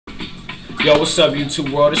Yo, what's up,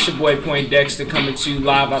 YouTube world? It's your boy Point Dexter coming to you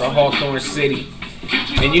live out of Hawthorne City.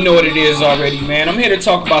 And you know what it is already, man. I'm here to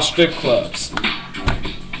talk about strip clubs.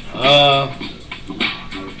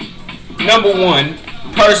 Number one,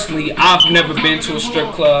 personally, I've never been to a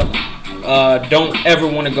strip club. Don't ever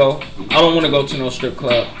want to go. I don't want to go to no strip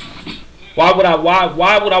club. Why would I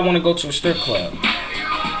want to go to a strip club?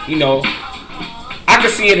 You know, I could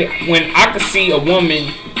see it when I could see a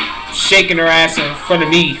woman shaking her ass in front of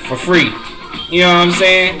me for free. You know what I'm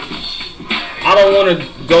saying? I don't want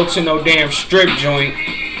to go to no damn strip joint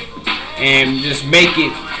and just make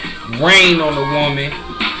it rain on the woman.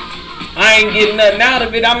 I ain't getting nothing out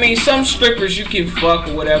of it. I mean, some strippers you can fuck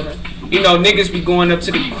or whatever. You know, niggas be going up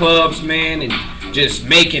to the clubs, man, and just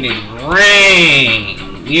making it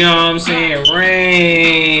rain. You know what I'm saying?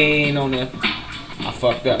 Rain on the... I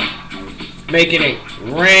fucked up. Making it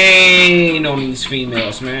rain on these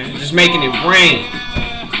females, man. Just making it rain.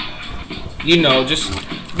 You know, just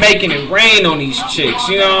making it rain on these chicks.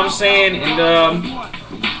 You know what I'm saying? And,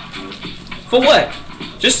 for what?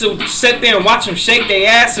 Just to sit there and watch them shake their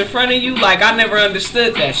ass in front of you? Like, I never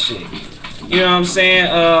understood that shit. You know what I'm saying?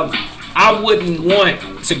 I wouldn't want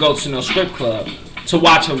to go to no strip club to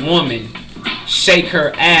watch a woman shake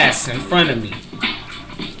her ass in front of me.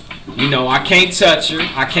 You know, I can't touch her.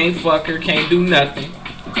 I can't fuck her. Can't do nothing.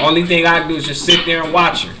 Only thing I do is just sit there and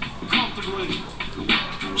watch her.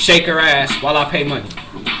 Shake her ass while I pay money.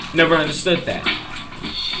 Never understood that.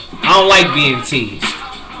 I don't like being teased.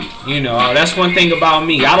 You know, that's one thing about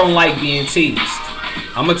me. I don't like being teased.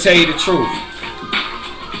 I'm going to tell you the truth.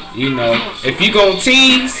 You know, if you gonna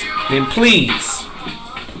tease, then please.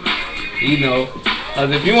 You know,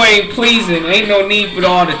 if you ain't pleasing, ain't no need for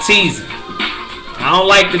all the teasing. I don't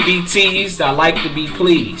like to be teased. I like to be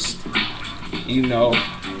pleased. You know,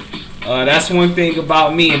 that's one thing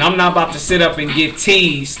about me. And I'm not about to sit up and get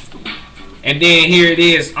teased. And then here it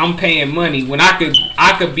is, I'm paying money when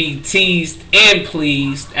I could be teased and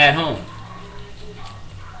pleased at home.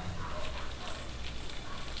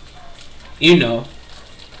 You know,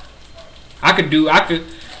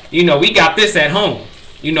 you know, we got this at home.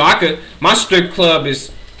 You know, my strip club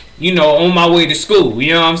is, you know, on my way to school.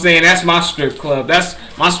 You know what I'm saying? That's my strip club.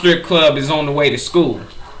 My strip club is on the way to school.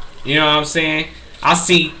 You know what I'm saying? I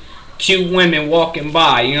see cute women walking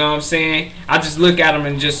by. You know what I'm saying? I just look at them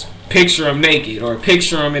and just picture them naked, or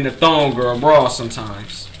picture them in a thong or a bra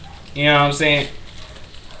sometimes. You know what I'm saying?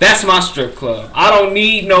 That's my strip club. I don't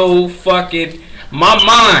need no fucking... My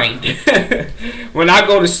mind. When I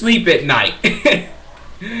go to sleep at night.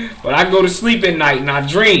 When I go to sleep at night and I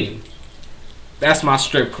dream. That's my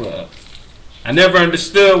strip club. I never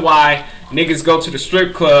understood why niggas go to the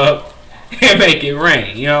strip club and make it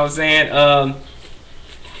rain. You know what I'm saying?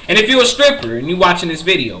 And if you're a stripper and you watching this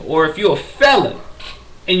video, or if you're a fella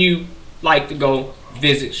and you like to go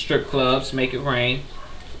visit strip clubs, make it rain,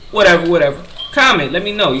 whatever, comment, let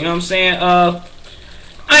me know. You know what I'm saying?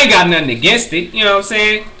 I ain't got nothing against it. You know what I'm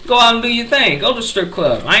saying? Go out and do your thing. Go to the strip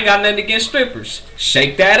club. I ain't got nothing against strippers.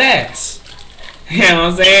 Shake that ass. You know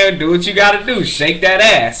what I'm saying? Do what you gotta do. Shake that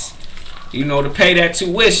ass. You know, to pay that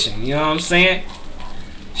tuition. You know what I'm saying?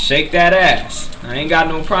 Shake that ass. I ain't got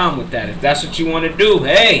no problem with that. If that's what you want to do,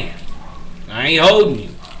 hey, I ain't holding you.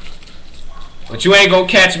 But you ain't gonna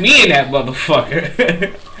catch me in that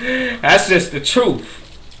motherfucker. That's just the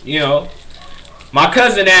truth. You know. My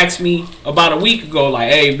cousin asked me about a week ago,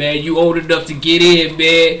 like, hey, man, you old enough to get in,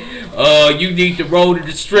 man. You need to roll to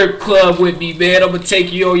the strip club with me, man. I'm going to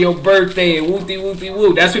take you on your birthday and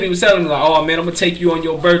whoopty-whoopty-whoop. That's what he was telling me, like, oh, man, I'm going to take you on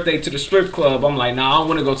your birthday to the strip club. I'm like, nah, I don't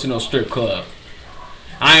want to go to no strip club.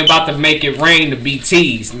 I ain't about to make it rain to be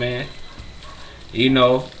teased, man. You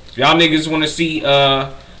know, if y'all niggas want to see,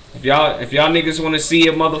 if y'all niggas want to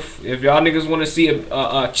see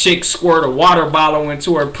a chick squirt a water bottle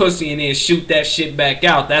into her pussy and then shoot that shit back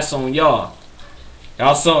out, that's on y'all.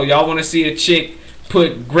 Y'all want to see a chick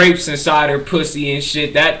put grapes inside her pussy and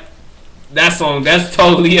shit, that's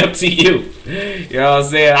totally up to you. You know what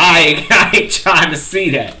I'm saying? I ain't trying to see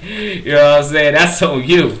that. You know what I'm saying? That's on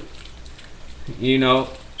you. You know,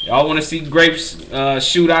 y'all want to see grapes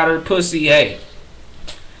shoot out her pussy, hey.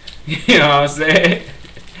 You know what I'm saying?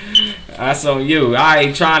 That's on you. I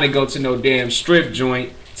ain't trying to go to no damn strip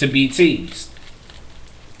joint to be teased.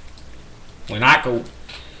 When I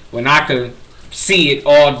could see it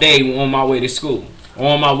all day on my way to school,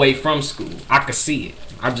 on my way from school, I could see it.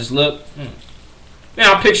 I just look.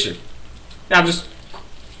 Now I picture. Now just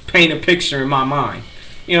paint a picture in my mind.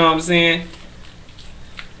 You know what I'm saying?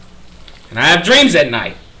 And I have dreams at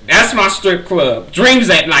night. That's my strip club. Dreams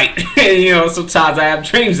at night. You know, sometimes I have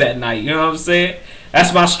dreams at night. You know what I'm saying?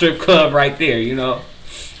 That's my strip club right there, you know.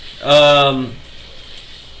 Um,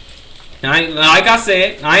 like I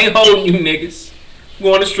said, I ain't holding you niggas.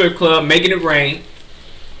 Going to strip club, making it rain.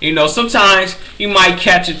 You know, sometimes you might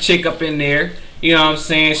catch a chick up in there. You know what I'm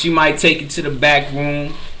saying? She might take you to the back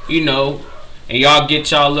room. You know, and y'all get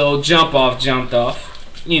y'all little jumped off.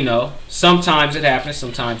 You know, sometimes it happens,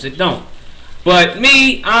 sometimes it don't. But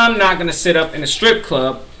me, I'm not gonna sit up in a strip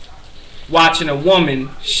club watching a woman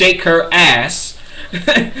shake her ass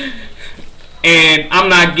and I'm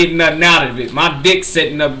not getting nothing out of it. My dick's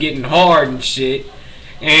sitting up getting hard and shit,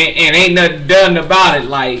 and ain't nothing done about it.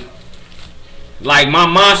 Like my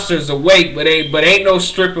monster's awake, but ain't no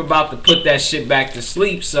stripper about to put that shit back to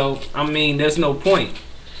sleep. So I mean, there's no point.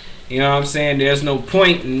 You know what I'm saying? There's no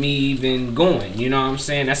point in me even going. You know what I'm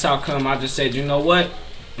saying? That's how come I just said, you know what?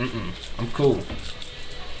 I'm cool.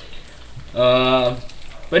 But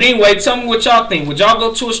anyway, tell me what y'all think. Would y'all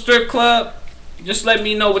go to a strip club? Just let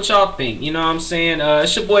me know what y'all think. You know what I'm saying?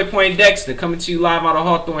 It's your boy Poindexter coming to you live out of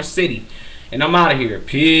Hawthorne City. And I'm out of here.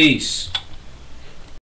 Peace.